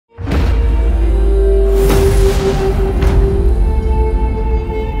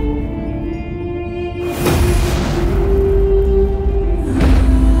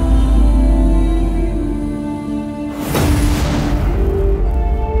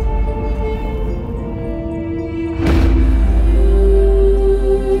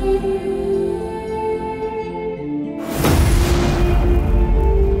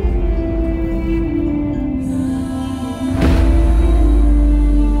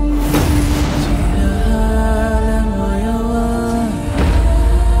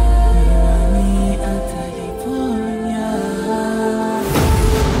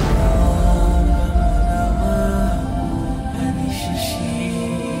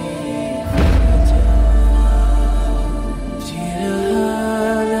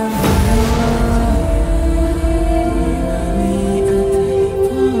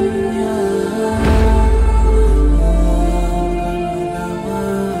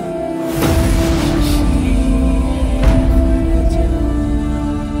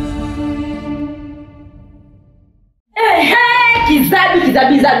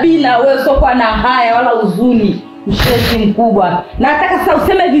na wewe sio kwa na haya wala huzuni. Mshezi mkubwa. Nataka sasa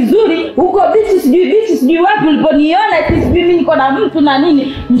useme vizuri huko bichi sijui wapi uliponiona sijui mimi niko na mtu na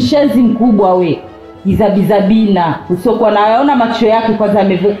nini. Mshezi mkubwa we. Bizabina. Usiokuwa naona macho yake kwanza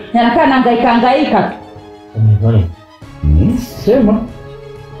yamevu. Yanakaa nahangaika tu. Umeona? Sema.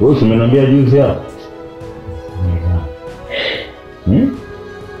 Wewe umeniambia juzi hapo.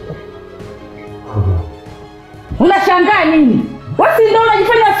 Unashangaa nini? Wasi ndio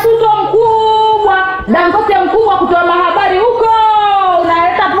unajifanya suto mkubwa, Dangote mkubwa kutoa habari huko.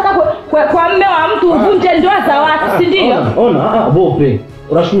 Unaleta mpaka kwa mume wa mtu uvunje ndoa za watu, si ndio? Ona, bope.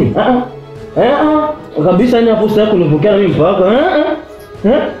 Unashumi. Kabisa ni hapo sasa kunivukana mimi mpaka.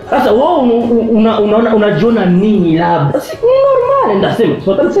 Sasa wewe unajiona nini labda? Si normal ndasema.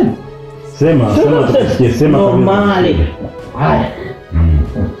 Sio utasema. Sema normal. Haya.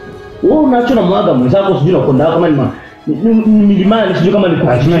 Wewe unachona mwaga mwenzako sijui unakonda kama ni milimani sijui kama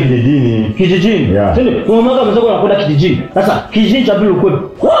ni kijijini. Kwa mwaga mwenzako unakwenda kijijini. Sasa kijijini cha bila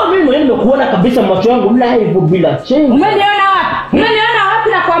ukwepo. Mimi mwenyewe nimekuona kabisa macho yangu live bila change. Umeniona wapi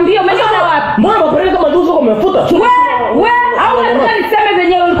nakwambia? Umeniona wapi? Mbona mapenzi kama juzo kwa mafuta? Wewe au unataka niseme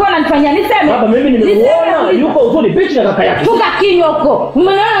venye ulikuwa unanifanyia? Niseme. Baba mimi nimeona yuko usoni bichi na kaka yake. Tuka kinyo huko.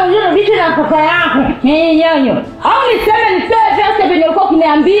 Umeona bichi na kaka yako. Nyonyo. Au niseme vyote venye ulikuwa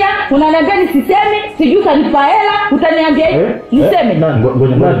ukiniambia, unaniambia nisiseme, sijui utanipa hela, utaniambia hivi. Niseme.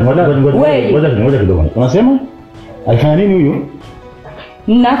 Ngoja kidogo. Unasema? Alifanya nini huyo?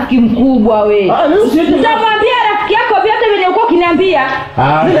 Mnafiki mkubwa wewe. Nitamwambia rafiki yako vyote venye ulikuwa ukiniambia.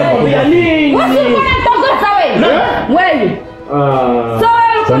 Nitamwambia nini? Wewe unanitongoza wewe. Wewe. So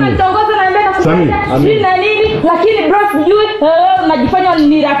wewe unanitongoza na mbele kusema nini? Lakini bro sijui unajifanya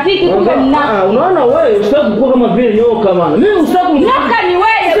ni rafiki kumbe mna. Unaona wewe usitaki kuwa kama vile nyoka bana. Mimi usitaki nyoka ni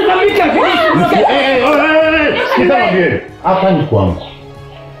wewe. Sitamika kitu. Sitamwambia. Hapa ni kwangu.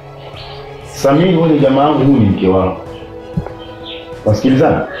 Samii huyu jamaa wangu, huyu ni mke wangu.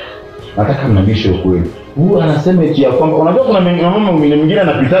 Wasikilizana? Nataka mnabishe ukweli. Huyu anasema eti ya kwamba unajua kuna mama mwingine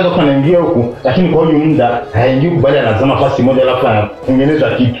anapitaga kwa anaingia huku lakini kwa hiyo muda haingii bali anazama nafasi moja alafu anatengeneza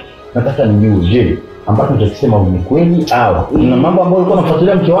kitu. Nataka nijue je, ambapo utakisema ni kweli au kuna mambo ambayo ulikuwa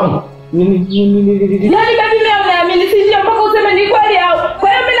unafuatilia mke wangu? Yaani baby mimi naamini si ndio mpaka useme ni kweli au. Kwa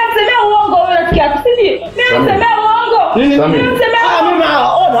hiyo mimi nasemea uongo wewe rafiki yako, si ndio? Mimi nasemea uongo. Mimi nasemea mimi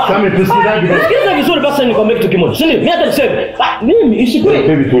ona. Sami tusidaji. Sikiza vizuri basi nikwambie kitu kimoja. Si ndio? Mimi hata niseme. Mimi isikwe.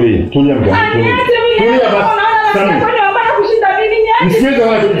 Baby tulia mke wangu. Tulia basi. Sami.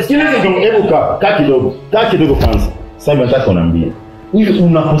 Sikiliza ndio hebu kaa kidogo kwanza. Sasa nataka uniambie. Hivi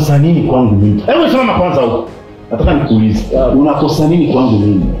unakosa nini kwangu mimi? Hebu simama kwanza huko. Nataka nikuulize. Unakosa nini kwangu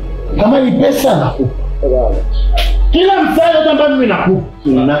mimi? Kama ni pesa nakupa. Kila msaada ambao mimi nakupa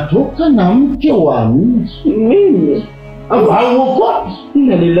unatoka na mke wa mimi. Au uko?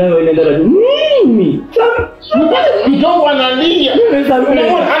 Nilielewa ile daraja. Mimi. Mtongo analia.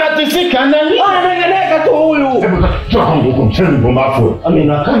 Anateseka analia. Anaendelea tu huyu. Hebu toka huko mcheni bombafu.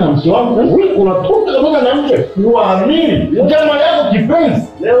 Amenakaa na mke wangu. Wewe unatoka kama na mke. Uamini. Jamaa yako kipenzi.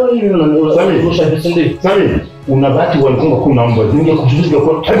 Leo hii unarusha visindi. Sami, unabaki walikonga kuna mbwa. Ninge kujulisha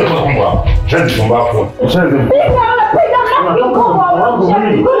kwa hebu toka kwa. Cheni bombafu. Cheni.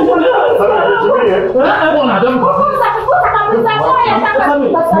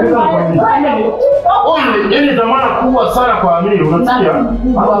 Ni dhamana kubwa sana kwa Amiri, unasikia?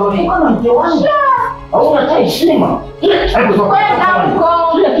 Hauna heshima. Kila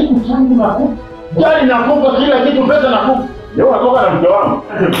kitu changu nakupa. Gari nakupa, kila kitu pesa nakupa. Leo unatoka na mke wangu.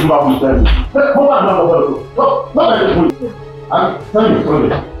 Pumbavu msanii. Bora ndio bora. Bora ndio. Sasa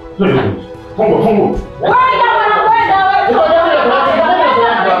twende. Fungo.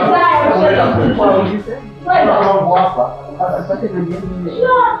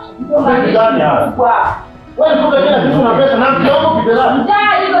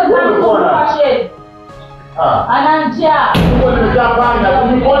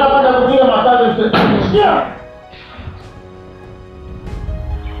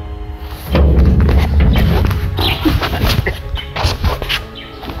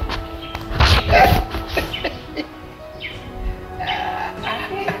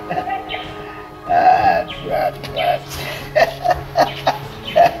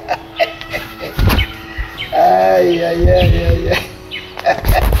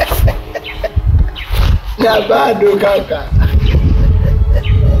 Na bado kaka.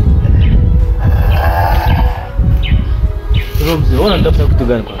 Mzee, unatafuta kitu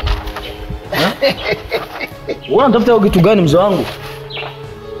gani kwa? Unatafuta kitu gani mzee wangu?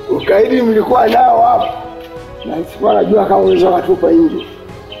 Ukaidi mlikuwa nao hapo. Na sikuwa najua kama unaweza kutupa nje.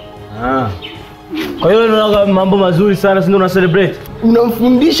 Kwa hiyo unaona mambo mazuri sana, si ndio una celebrate?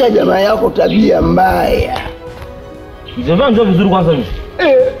 unamfundisha jamaa yako tabia mbaya. Ndio vizuri kwanza mimi.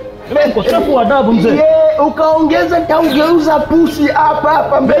 Kwa sababu adabu mzee. Ukaongeza taugeuza pusi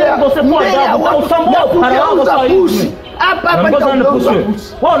hapa mbele ya pusi. Hapa pusi.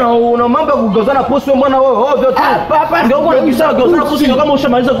 Una mambo ya kugeuzana pusi mbona wewe ovyo tu. Ndio uko unakisha geuzana pusi kama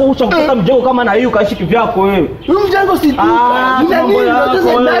ushamaliza kukuta mjengo kama na hiyo kaishi kivyako wewe. Mjengo si tu.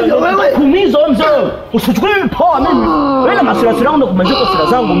 Wewe kumizo mzee. Usichukue mimi poa mimi. Wewe na masira yangu kumaliza kwa sira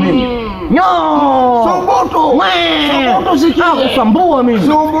zangu mimi. Nyo! Soboto sikie. Kusambua mimi.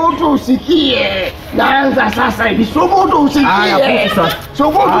 Soboto usikie. Naanza sasa hivi. Soboto usikie.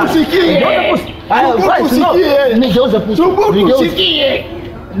 Soboto usikie. Nigeuze pusi. Soboto usikie.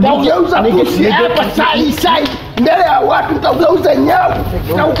 Nigeuza pusi hapa sai. Mbele ya watu utageuza nyau.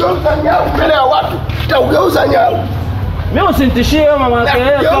 Utageuza nyau mbele ya watu. Utageuza nyau. Mimi usinitishie mama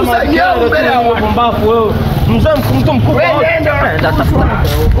yake kama nyau mbambafu wewe. Mzee mtu mkubwa. Nenda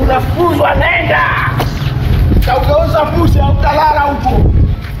unafuzwa nenda. Utageuza pusi au utalala huko.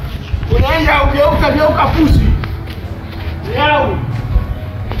 Unaenda ugeuka pusi. Nyau.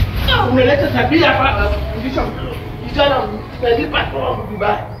 Unaleta tabia hapa. Fundisha kijana unalipa kwa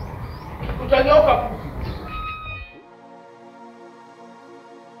vibaya. Utageuka pusi.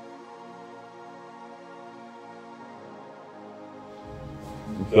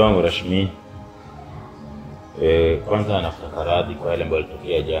 Mke wangu Rashmi, kwanza nafuta radhi kwa yale ambayo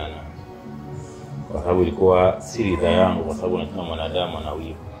yalitokea jana, kwa sababu ilikuwa si ridha yangu, kwa sababu nataka mwanadamu ana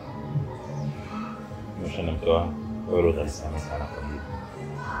wivu. Mshana mke wangu, wewe utanisema sana kwa hilo.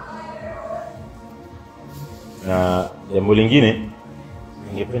 Na jambo lingine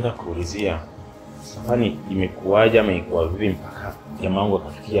ningependa kuulizia, safari imekuwaje ama ilikuwa vipi mpaka jamaa wangu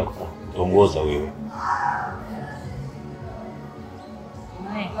akafikia kutongoza wewe?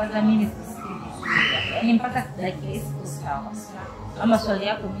 Kwanza mimi sisi. Yaani mpaka dakika hizi sawa. Ama swali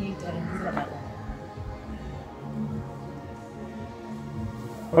yako mimi nitarudia baadaye.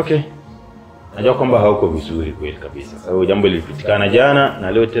 Okay. Najua kwamba hauko vizuri kweli kabisa. Sababu jambo lilipitikana jana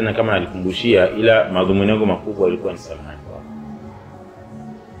na leo tena kama nalikumbushia, ila madhumuni yangu makubwa yalikuwa ni samahani kwako.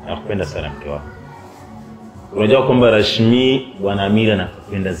 Nakupenda sana mke wangu. Unajua kwamba Rashmi bwana Amira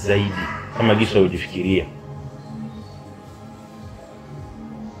nakupenda zaidi kama jinsi unajifikiria.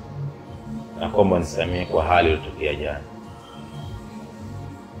 Na kwamba nisamehe kwa hali iliyotokea jana.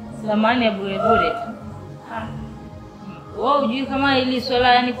 Samahani ya bure tu. Wewe unajui kama hili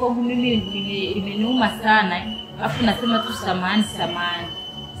swala yani kwangu mimi limeniuma sana. Alafu nasema tu samahani.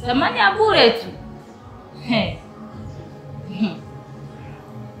 Samahani ya bure tu.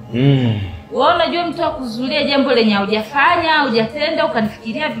 Wewe unajua mtu akuzulia jambo lenye hujafanya, hujatenda,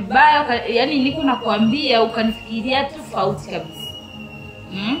 ukanifikiria vibaya, yani niko nakwambia ukanifikiria tofauti kabisa.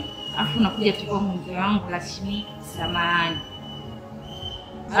 Alafu nakuja tu kwa mke wangu Rashmi, samahani.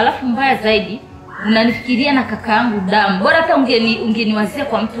 Alafu mbaya zaidi, unanifikiria na kaka yangu damu. Bora hata ungeniwazia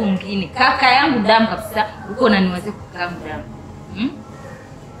kwa mtu mwingine. Kaka yangu damu kabisa, uko unaniwazia kwa kaka yangu damu.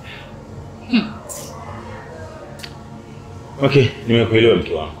 Okay, nimekuelewa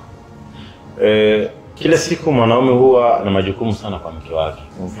mke wangu. Kila siku mwanaume huwa na majukumu sana kwa mke wake.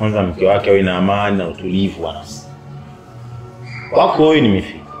 Kumfunza mke wake awe na amani na utulivu wa nafsi. Wako wewe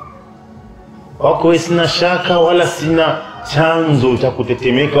nimefika. Wako wewe sina shaka wala sina chanzo cha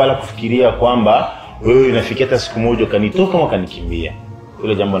kutetemeka wala kufikiria kwamba wewe unafikia hata siku moja kanitoka au kanikimbia.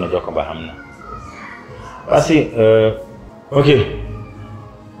 Hilo jambo najua kwamba hamna. Basi okay.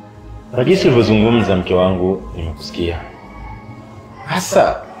 Najisi ulivyozungumza mke wangu nimekusikia.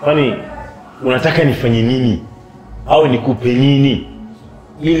 Hasa kwani unataka nifanye nini au nikupe nini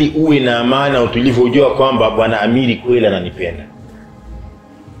ili uwe na amani na utulivu, ujua kwamba bwana Amiri kweli ananipenda?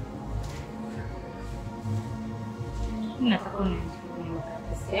 Nataka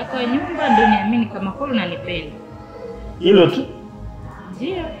unipe yako ya nyumba ndio niamini kama kweli unanipenda. Hilo tu?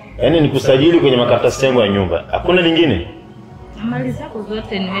 Ndio. Yaani nikusajili kwenye makaratasi yangu ya nyumba. Hakuna lingine? Mali zako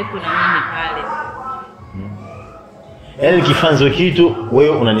zote niwepo na mimi pale. Yaani nikifanzo kitu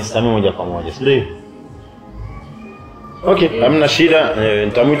wewe unanisamia moja kwa moja, si ndio? Okay, hamna shida.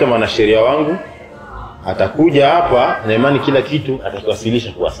 Nitamuita mwanasheria wangu. Atakuja hapa na imani kila kitu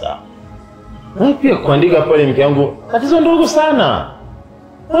atakiwasilisha kwa sawa. Na pia kuandika pale mke wangu tatizo ndogo sana.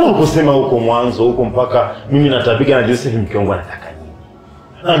 Wala kusema huko mwanzo huko mpaka mimi natabika na Joseph mke wangu anataka nini?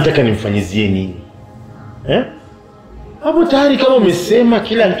 Anataka nimfanyizie nini? Hapo tayari kama umesema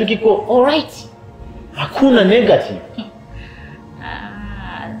kila kitu kiko alright. Hakuna negative.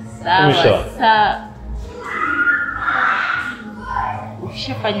 Sawa.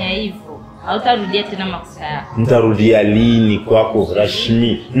 Ukishafanya hivyo, hautarudia tena makosa yako. Nitarudia lini kwako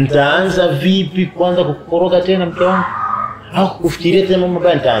Rashmi? Nitaanza vipi kwanza kukoroga tena mke wangu? Au kufikiria tena mambo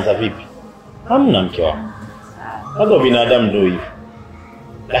mabaya nitaanza vipi? Hamna mke wangu. Hapo binadamu ndio hivyo.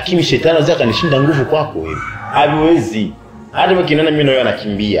 Lakini shetani anaweza kanishinda nguvu kwako wewe. Haiwezi. Hata mkiniona mimi na wewe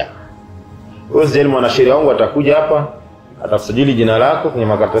anakimbia. Wewe sijali mwanasheria wangu atakuja hapa, atasajili jina lako kwenye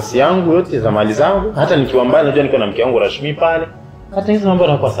makaratasi yangu yote za mali zangu. Hata nikiwa mbali najua niko na mke wangu Rashmi pale. Hata hizo mambo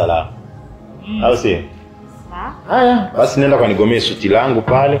yanakuwa salama. Au si? Haya, basi nenda kwa nigomee suti langu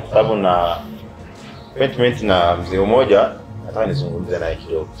pale sababu na appointment na mzee mmoja, nataka nizungumze naye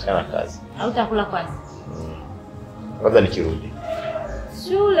kidogo sana kazi. Au utakula kwanza? Kwanza nikirudi.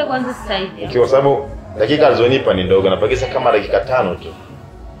 Shule kwanza sasa hivi. Kwa sababu dakika alizonipa ni ndogo, napakisa kama dakika 5 tu.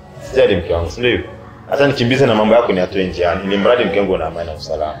 Sijali mke wangu, sio hivyo? Hata nikimbize na mambo yako ni atoe njiani, ili mradi mke wangu na amani na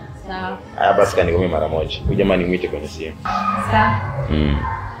usalama. Sawa. Haya basi kanigomee mara moja. Huyu jamani muite kwenye simu. Sawa.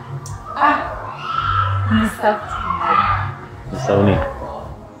 Sawa nini?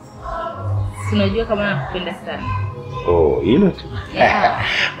 Unajua kama nakupenda sana. Oh, hilo tu.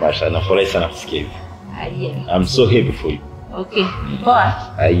 Masha, nafurahi sana kusikia hivi. I'm so happy for you. Okay. Poa.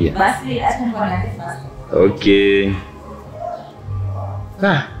 Basi acha nikuandae. Okay.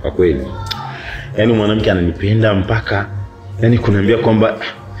 Kwa kweli. Yaani mwanamke ananipenda mpaka yaani kuniambia kwamba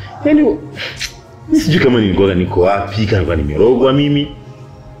yaani sijui kama niko wapi, kama nimerogwa mimi.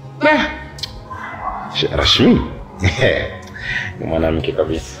 Rashmi. Ni mwanamke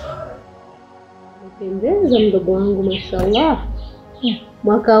kabisa. Pendeza mdogo wangu mashallah.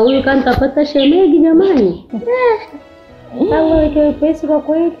 Mwaka huu kama nitapata shemeji jamani. Allah itoe pesa kwa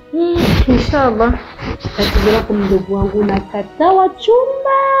kweli. Inshallah. Tatizo lako mdogo wangu nakatawa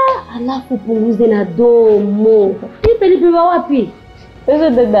chumba, alafu punguze na domo. Nipelipwa wapi? Sasa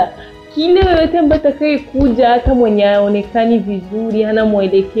dada, kile yote ambaye atakayekuja hata mwenye aonekani vizuri, hana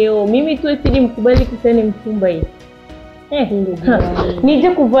mwelekeo, mimi tu eti nimkubali kusani mchumba hii.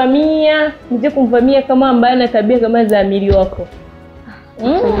 Nije kumvamia kama ambaye ana tabia kama za amiri wako.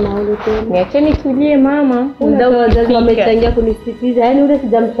 Niacheni tulie mama. Ndio wazazi wamechangia kunisitiza. Yaani ule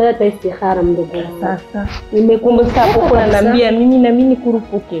sijamsaidia hata istihara mdogo wangu. Sasa nimekumbuka hapo kuna ananiambia mimi na mimi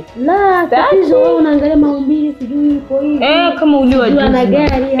nikurupuke. La, tatizo wewe unaangalia mahubiri sijui iko hivi. Kama uliwajua ana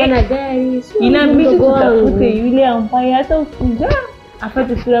gari. Inabidi tutafute yule ambaye hata ukija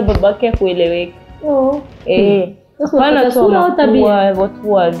afate sura babake ya kueleweka. Hapana sura tabia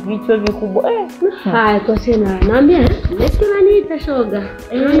watu wa vichwa vikubwa. Haya kwa tena naambia nimesema niita shoga.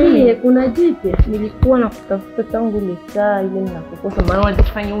 Kuna jipya nilikuwa nakutafuta tangu lisaa ile ninakukosa, maana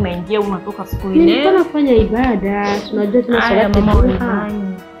unajifanya unaingia unatoka siku ile. Nilikuwa nafanya ibada, tunajua tuna swala mama.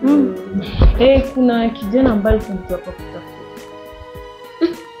 Kuna kijana ambaye tunataka kutafuta.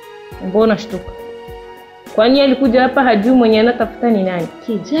 Mbona shtuka? Kwani alikuja hapa hajui mwenye anatafuta ni nani?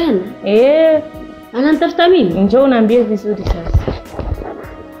 Kijana? Ananitafuta mimi? Njoo unaambie vizuri sasa.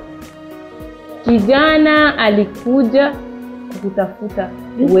 Kijana alikuja kukutafuta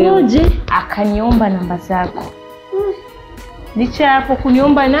wewe. Akaniomba namba zako. Licha hapo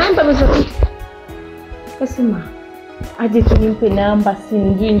kuniomba namba basi kasema aje tunimpe namba,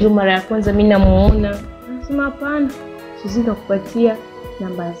 simjui, ndio mara ya kwanza mimi namuona. Nasema hapana, siwezi kukupatia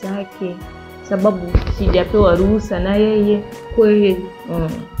namba zake sababu sijapewa ruhusa na yeye. Kweli.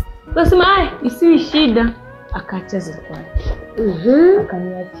 Kasema isiwi shida, akaacha zikwake.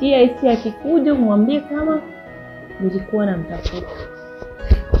 Akaniachia eti akikuja kumwambia kama nilikuwa namtafuta.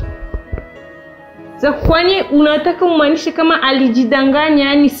 Sasa kwani unataka umaanishe kama alijidanganya,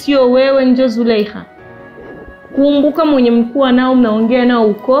 yani sio wewe ndio Zulaiha? Kumbuka mwenye mkuu nao mnaongea nao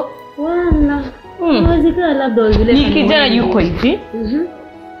huko. Wala. Inawezekana labda Zulaiha. Ni kijana yuko hivi.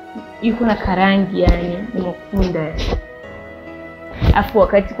 Yuko na karangi yani, ni mkunda. Afu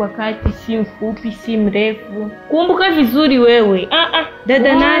wakati kwa kati si mfupi si mrefu. Kumbuka vizuri wewe.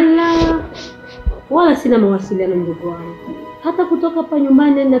 Dada nani? Wala sina mawasiliano ndugu wangu. Hata kutoka hapa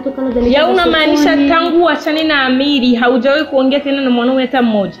nyumbani natoka labda ya unamaanisha tangu achane na Amiri haujawahi kuongea tena na mwanaume hata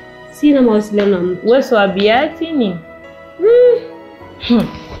mmoja? Sina mawasiliano na mtu. Wewe sio abiati nini?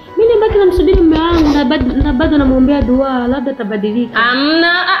 Mimi nibaki namsubiri mume wangu na bado namuombea dua labda tabadilika.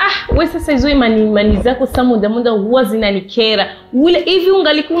 Amna, wewe sasa hizo imani zako saa moja huwa zinanikera. Ule hivi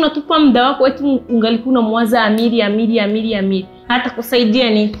ungalikuwa unatupa muda wako eti ungalikuwa unamwaza Amiri. Hata kusaidia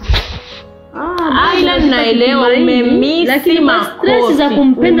nini? Ila naelewa umemisi, lakini stress za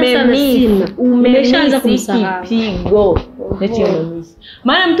kumpenda sana sina. Umeshaanza kumsahau. Pigo. Eti umemisi.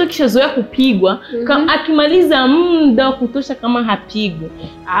 Maana mtu kishazoea kupigwa, kama akimaliza muda wa kutosha kama hapigwe,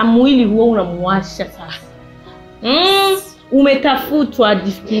 mwili huo unamuasha sasa. umetafutwa,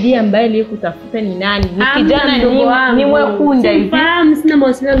 jifikiria ambaye aliyekutafuta ni nani. Ni kijana ni mwekunda hivi. Sifahamu, sina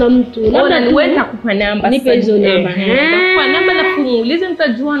mawasiliano na mtu. Labda niwe nitakupa namba. Nipe hizo namba. Nitakupa namba na kumuuliza,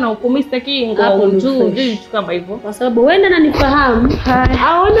 mtajua na uko mistaki ngo juu kama hivyo. Kwa sababu wewe unanifahamu,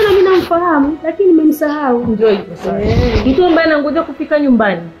 au wewe na mimi namfahamu, lakini nimemsahau. Ndio hivyo sasa. Mtu ambaye anangoja kufika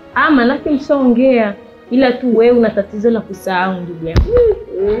nyumbani. Ama lakini mshaongea, ila tu wewe una tatizo la kusahau ndugu yangu.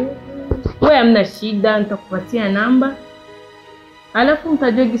 Wewe hamna shida, nitakupatia namba. Alafu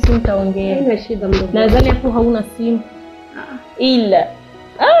mtajua gisi mtaongea. Haina shida mdogo. Nadhani hapo hauna simu. Ila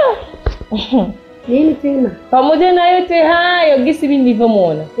nini tena? Pamoja na yote hayo gisi mimi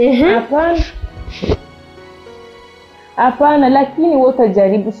nilivyomuona. Hapana. Hapana, lakini wewe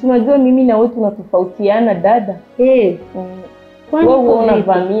utajaribu. Si unajua mimi na wewe tunatofautiana dada. Kwani wewe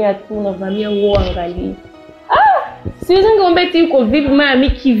unavamia tu, unavamia wewe angalia. Siwezi ngombe eti uko vipi mama mimi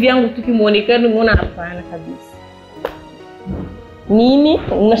kivyangu tukimuonekana unaona hapana kabisa. Nini?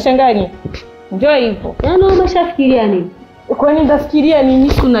 Unashangaa nini? Njoo hivyo. Yaani umeshafikiria nini? Kwani ndafikiria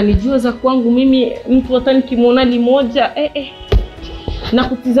nini? Kunanijua za kwangu mimi, mtu hata nikimuona limoja na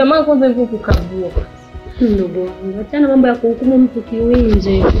kutizama kwanza hivyo kukagua. Ndugu wangu, achana mambo ya kuhukumu mtu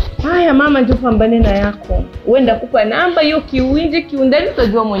kiuinje. Haya mama, ndio pambane na yako. Uenda kupa namba hiyo kiuinje, kiundani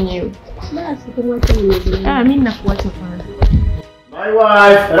utajua mwenyewe. Basi tumwache Mwenyezi Mungu. Mimi nakuacha kwanza. My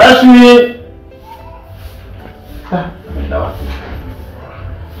wife, Rashmi. Ndawa.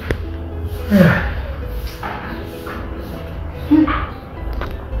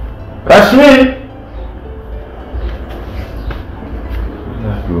 Rashmi.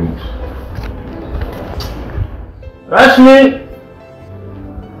 Rashmi.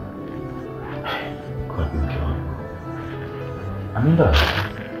 Aminda.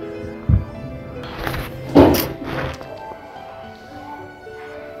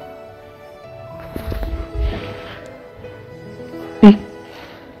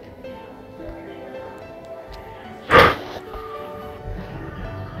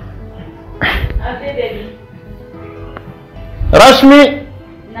 Rashmi.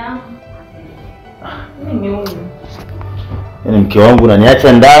 Naam. Mimi huyu. Yaani mke wangu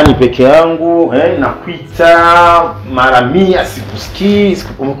unaniacha ndani peke yangu, nakuita mara 100 sikusikii,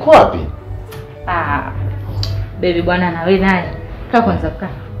 umekuwa wapi? Baby bwana na wewe naye. Kaa kwanza kaa.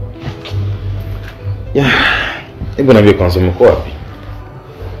 Hebu niambie kwanza umekuwa wapi?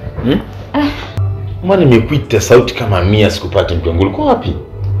 Mbona nimekuita sauti kama 100 sikupata mke wangu, ulikuwa wapi?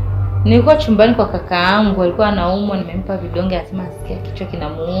 Nilikuwa chumbani kwa kaka yangu, alikuwa anaumwa, nimempa vidonge asema asikia kichwa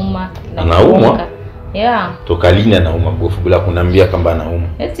kinamuuma. Anaumwa? Yeah. Toka lini anauma bofu bila kuniambia kwamba anaumwa?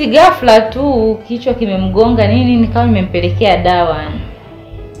 Eti ghafla tu kichwa kimemgonga nini nikawa nimempelekea dawa.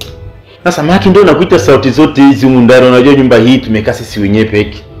 Sasa maki ndio nakuita sauti zote hizi humu ndani, unajua nyumba hii tumekaa sisi wenyewe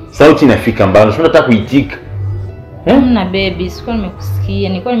peke. Sauti inafika mbali, unataka kuitika. Hamna baby, sikuwa nimekusikia,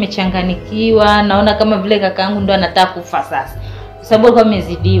 nilikuwa nimechanganikiwa, naona kama vile kaka yangu ndo anataka kufa sasa. Kwa sababu alikuwa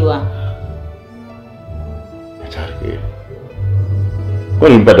amezidiwa. Hatari. Kwa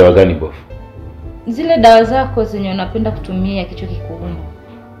nini mpata dawa gani bofu? Zile dawa zako zenye unapenda kutumia kichwa kikuuma.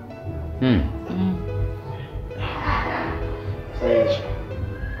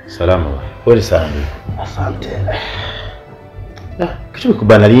 Salama. Pole sana. Asante. Kichwa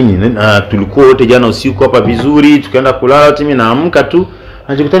kikubana lini? Tulikuwa wote jana usiku hapa vizuri, tukaenda kulala, mimi naamka tu,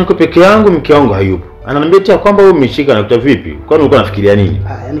 najikuta niko peke yangu, mke wangu hayupo. Ananiambia tia kwamba wewe umeshika na kuta vipi? Kwani ulikuwa unafikiria nini?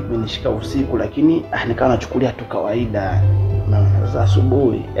 Yaani kimenishika usiku lakini nikawa nachukulia tu kawaida. Za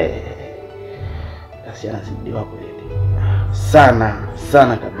asubuhi. Kasi anazidiwa kweli. Sana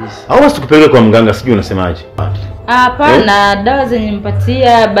kabisa. Au usikupeleke kwa mganga, sijui unasemaje? Hapana, dawa zenye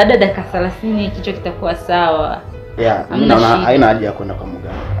nimpatia baada ya dakika 30 kichwa kitakuwa sawa. Mimi naona haina haja ya kwenda kwa mganga.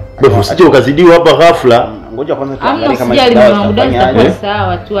 Bofu, usije ukazidiwa hapa ghafla. Ngoja kwanza tuangalie kama itakuwa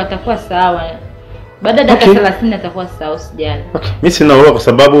sawa tu, atakuwa sawa. Baada ya dakika 30 atakuwa sawa, usijali. Mimi sina uoga kwa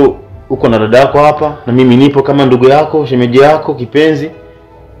sababu uko na dada yako hapa na mimi nipo kama ndugu yako, shemeji yako, kipenzi.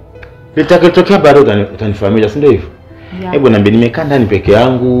 Litakatokea bado utanifahamisha, si ndio hivyo? Hebu niambie, nimekaa ndani peke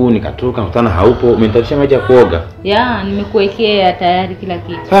yangu, nikatoka nikutana haupo, umenitarisha maji ya kuoga. Nimekuwekea tayari kila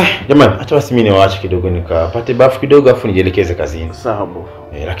kitu. Jamani, acha basi mimi niwaache kidogo nikapate bafu kidogo afu nijielekeze kazini. Sawa bofu.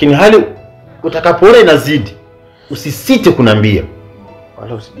 Lakini hali utakapoona inazidi, usisite kuniambia.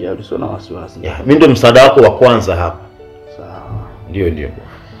 Wala usijali, sio na wasiwasi. Mimi ndio msaada wako wa kwanza hapa. Sawa. Ndio.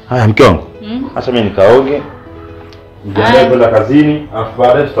 Haya mke wangu. Acha mimi nikaoge. Nijiandae kwenda kazini, afu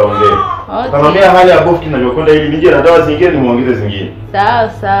baadaye tutaongea. Utamwambia hali ya bofu kinavyokwenda ili nije na dawa zingine nimuongeze zingine. Sawa.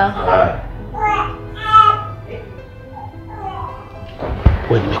 Haya.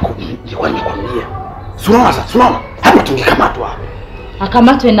 Wewe nimekwambia. Simama. Hapa tungekamatwa.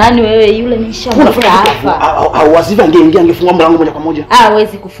 Akamatwe nani wewe yule nishamweka hapa. Au wasiva angeingia angefungua mlango moja kwa moja.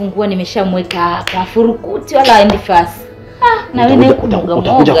 Hawezi kufungua nimeshamweka hapa. Furukuti wala aendi fast. Na wewe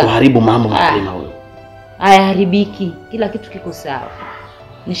utakuja kuharibu mambo mapema wewe. Hayaharibiki. Kila kitu kiko sawa.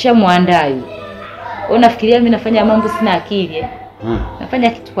 Nishamwandaa yule. Wewe unafikiria mimi nafanya mambo sina akili eh? Nafanya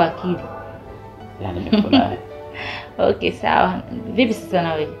kitu kwa akili. Yaani nimefurahi. Okay, sawa. Vipi sasa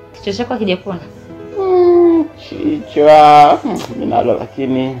na wewe? Kichwa chako hakijapona? Kichwa ninalo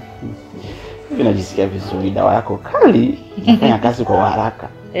lakini hivi najisikia vizuri. Dawa yako kali inafanya kazi kwa haraka.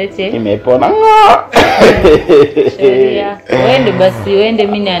 Eti imepona. Sheria. Wende basi, wende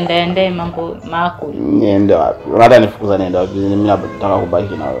mimi niandae mambo mako. Niende wapi? Unataka nifukuza niende wapi? Mimi nataka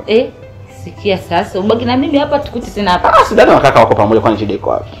kubaki na wewe. Sikia sasa, ubaki na mimi hapa tukute tena hapa. Sidhani wakaka wako pamoja kwani shida iko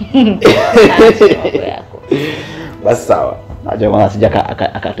wapi? Basi sawa. Najua mwana sija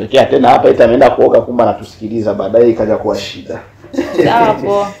akatokea tena hapa itaenda kuoga kumba na tusikiliza baadaye ikaja kuwa shida. Sawa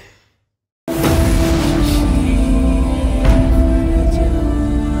po.